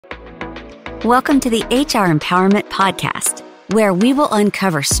Welcome to the HR Empowerment Podcast, where we will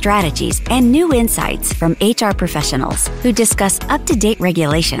uncover strategies and new insights from HR professionals who discuss up-to-date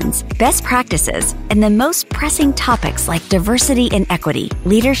regulations, best practices, and the most pressing topics like diversity and equity,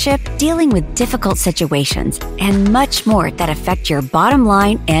 leadership, dealing with difficult situations, and much more that affect your bottom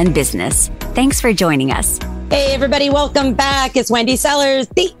line and business. Thanks for joining us. Hey, everybody. Welcome back. It's Wendy Sellers,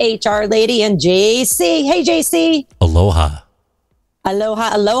 the HR lady, and JC. Hey, JC. Aloha.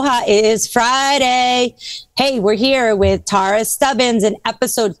 Aloha, aloha. It is Friday. Hey, we're here with Tara Stubbins in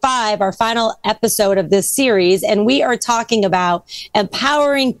episode 5, our final episode of this series. And we are talking about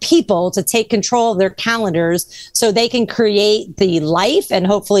empowering people to take control of their calendars so they can create the life and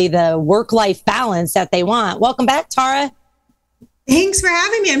hopefully the work-life balance that they want. Welcome back, Tara. Thanks for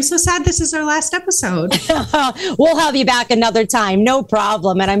having me. I'm so sad this is our last episode. We'll have you back another time. No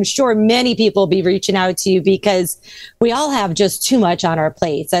problem. And I'm sure many people will be reaching out to you because we all have just too much on our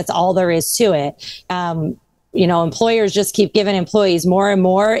plates. That's all there is to it. Employers just keep giving employees more and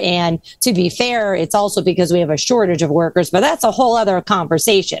more. And to be fair, it's also because we have a shortage of workers, but that's a whole other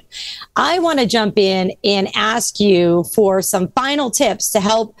conversation. I want to jump in and ask you for some final tips to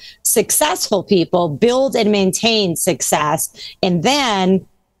help successful people build and maintain success. And then,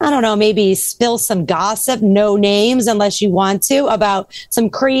 I don't know, maybe spill some gossip, no names unless you want to, about some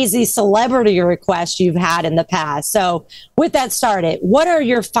crazy celebrity requests you've had in the past. So with that started, what are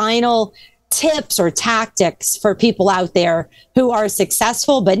your final tips or tactics for people out there who are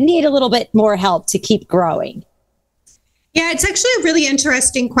successful but need a little bit more help to keep growing? Yeah, it's actually a really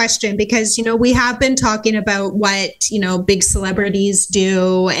interesting question because, we have been talking about what, big celebrities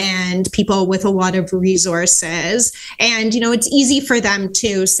do and people with a lot of resources. And, it's easy for them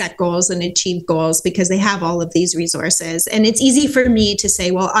to set goals and achieve goals because they have all of these resources. And it's easy for me to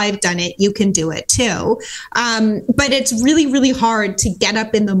say, well, I've done it. You can do it too. But it's really, really hard to get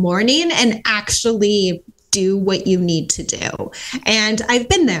up in the morning and actually do what you need to do. And I've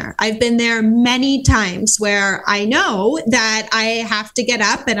been there. I've been there many times where I know that I have to get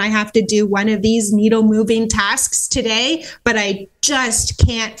up and I have to do one of these needle moving tasks today, but I just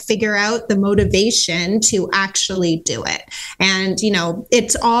can't figure out the motivation to actually do it. And,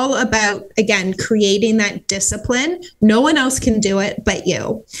 it's all about, again, creating that discipline. No one else can do it but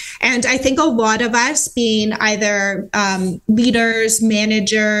you. And I think a lot of us being either leaders,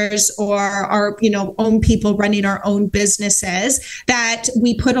 managers, or our, own people running our own businesses, that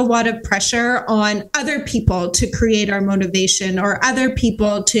we put a lot of pressure on other people to create our motivation or other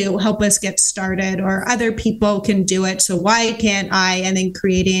people to help us get started or other people can do it. So why can't I? And then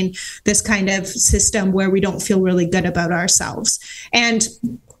creating this kind of system where we don't feel really good about ourselves. And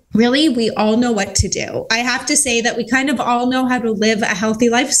really, we all know what to do. I have to say that we kind of all know how to live a healthy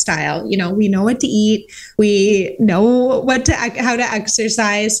lifestyle. We know what to eat. We know how to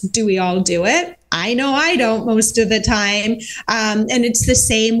exercise. Do we all do it? I know I don't most of the time. And it's the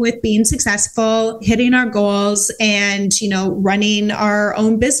same with being successful, hitting our goals, and, running our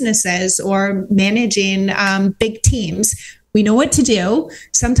own businesses or managing big teams. We know what to do.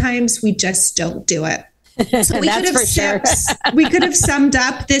 Sometimes we just don't do it. So we could have summed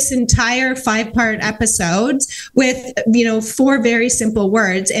up this entire 5-part episode with, 4 very simple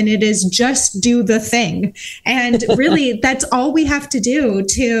words, and it is just do the thing. And really, that's all we have to do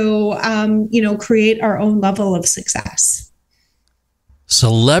to, create our own level of success.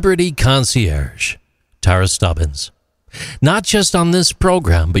 Celebrity concierge, Tara Stubbins. Not just on this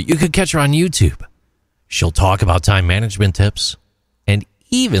program, but you could catch her on YouTube. She'll talk about time management tips and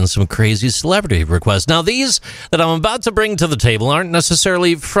even some crazy celebrity requests. Now, these that I'm about to bring to the table aren't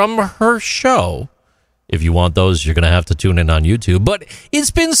necessarily from her show. If you want those, you're going to have to tune in on YouTube. But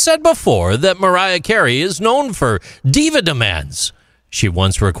it's been said before that Mariah Carey is known for diva demands. She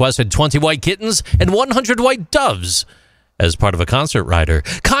once requested 20 white kittens and 100 white doves as part of a concert rider.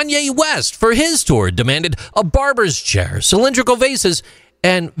 Kanye West, for his tour, demanded a barber's chair, cylindrical vases,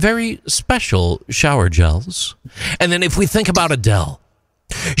 and very special shower gels. And then if we think about Adele,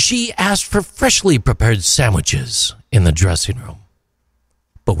 she asked for freshly prepared sandwiches in the dressing room,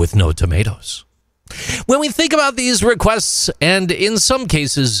 but with no tomatoes. When we think about these requests, and in some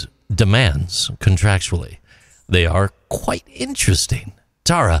cases, demands contractually, they are quite interesting.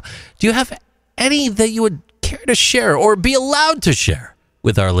 Tara, do you have any that you would care to share or be allowed to share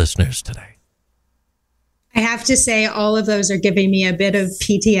with our listeners today? I have to say, all of those are giving me a bit of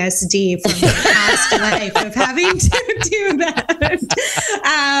PTSD from my past life of having to do that.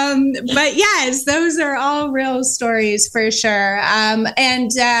 But yes, those are all real stories for sure. And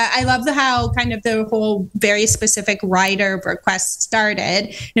I love how kind of the whole very specific rider request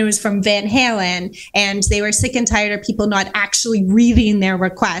started. It was from Van Halen, and they were sick and tired of people not actually reading their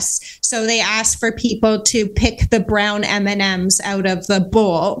requests. So they asked for people to pick the brown M&Ms out of the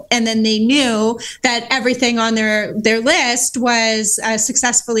bowl. And then they knew that everything on their list was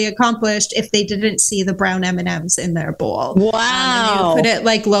successfully accomplished if they didn't see the brown M&Ms in their bowl. Wow. And put it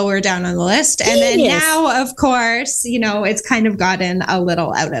like lower down on the list. And then now, of course, it's kind of gotten a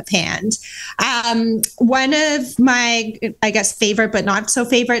little out of hand. One of my, I guess, favorite but not so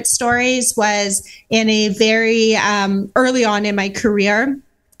favorite stories was in a very early on in my career.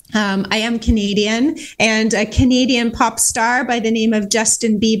 I am Canadian, and a Canadian pop star by the name of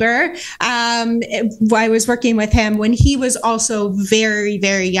Justin Bieber. I was working with him when he was also very,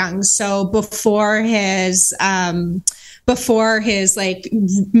 very young. So before his like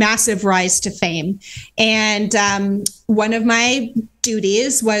massive rise to fame. And one of my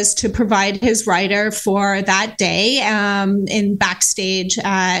duties was to provide his rider for that day in backstage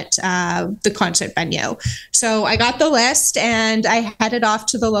at the concert venue. So I got the list and I headed off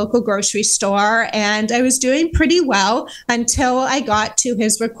to the local grocery store, and I was doing pretty well until I got to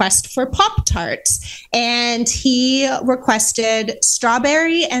his request for Pop-Tarts. And he requested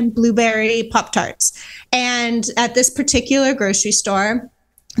strawberry and blueberry Pop-Tarts. And at this particular grocery store,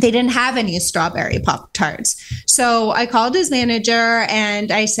 they didn't have any strawberry Pop-Tarts. So I called his manager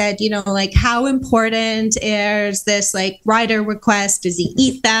and I said, like, how important is this like rider request? Does he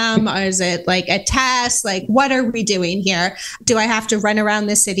eat them? Or is it like a test? Like, what are we doing here? Do I have to run around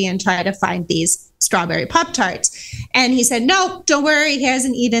the city and try to find these strawberry Pop-Tarts? And he said, no, don't worry. He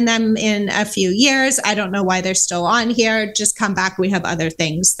hasn't eaten them in a few years. I don't know why they're still on here. Just come back. We have other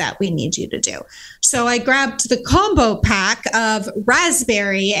things that we need you to do. So I grabbed the combo pack of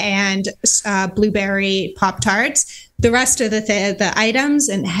raspberry and blueberry Pop-Tarts, the rest of the items,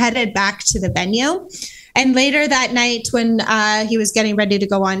 and headed back to the venue. And later that night, when he was getting ready to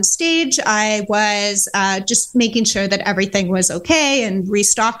go on stage, I was just making sure that everything was okay and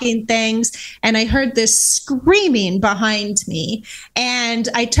restocking things. And I heard this screaming behind me. And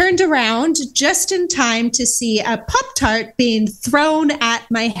I turned around just in time to see a Pop-Tart being thrown at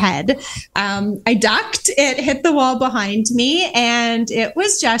my head. I ducked, it hit the wall behind me, and it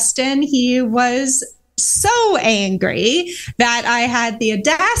was Justin. He was so angry that I had the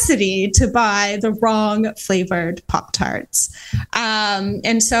audacity to buy the wrong flavored Pop-Tarts.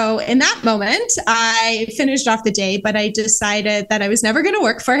 And so in that moment, I finished off the day, but I decided that I was never going to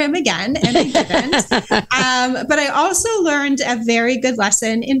work for him again, and I didn't. But I also learned a very good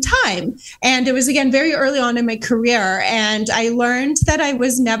lesson in time. And it was, again, very early on in my career. And I learned that I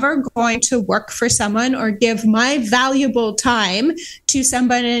was never going to work for someone or give my valuable time to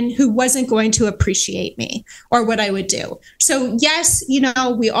someone who wasn't going to appreciate me or what I would do. So yes,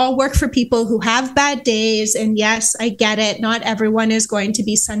 we all work for people who have bad days. And yes, I get it. Not everyone is going to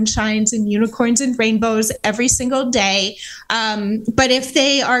be sunshines and unicorns and rainbows every single day. But if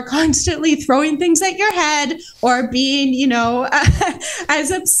they are constantly throwing things at your head or being,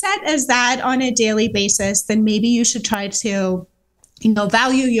 as upset as that on a daily basis, then maybe you should try to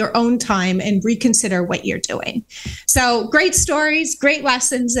value your own time and reconsider what you're doing. So great stories, great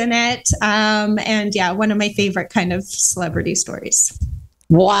lessons in it. And yeah, one of my favorite kind of celebrity stories.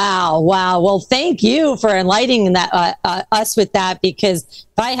 Wow. Well, thank you for enlightening us with that, because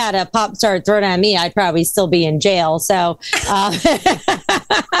if I had a Pop-Tart thrown at me, I'd probably still be in jail. So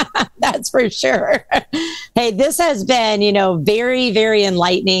that's for sure. Hey, this has been, very, very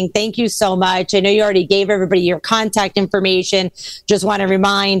enlightening. Thank you so much. I know you already gave everybody your contact information. Just want to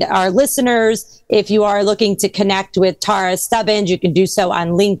remind our listeners, if you are looking to connect with Tara Stubbins, you can do so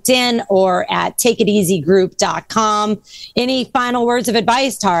on LinkedIn or at takeiteasygroup.com. Any final words of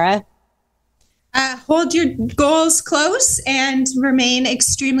advice, Tara? Hold your goals close and remain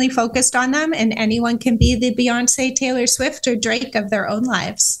extremely focused on them. And anyone can be the Beyonce, Taylor Swift, or Drake of their own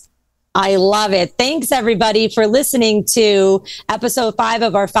lives. I love it. Thanks, everybody, for listening to episode 5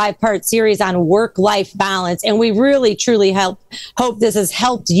 of our 5-part series on work-life balance. And we really, truly hope this has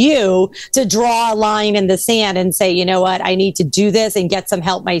helped you to draw a line in the sand and say, you know what, I need to do this and get some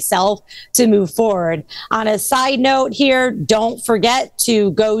help myself to move forward. On a side note here, don't forget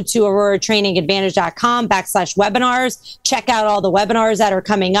to go to auroratrainingadvantage.com/webinars. Check out all the webinars that are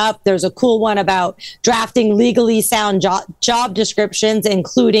coming up. There's a cool one about drafting legally sound job descriptions,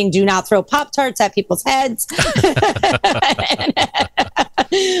 including do not throw Pop-Tarts at people's heads.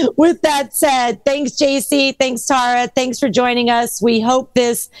 With that said, thanks, JC. Thanks, Tara. Thanks for joining us. We hope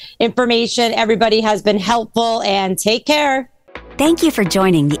this information, everybody, has been helpful, and take care. Thank you for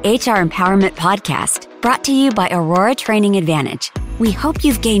joining the HR Empowerment Podcast, brought to you by Aurora Training Advantage. We hope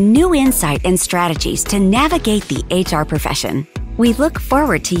you've gained new insight and strategies to navigate the HR profession. We look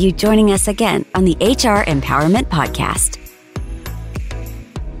forward to you joining us again on the HR Empowerment Podcast.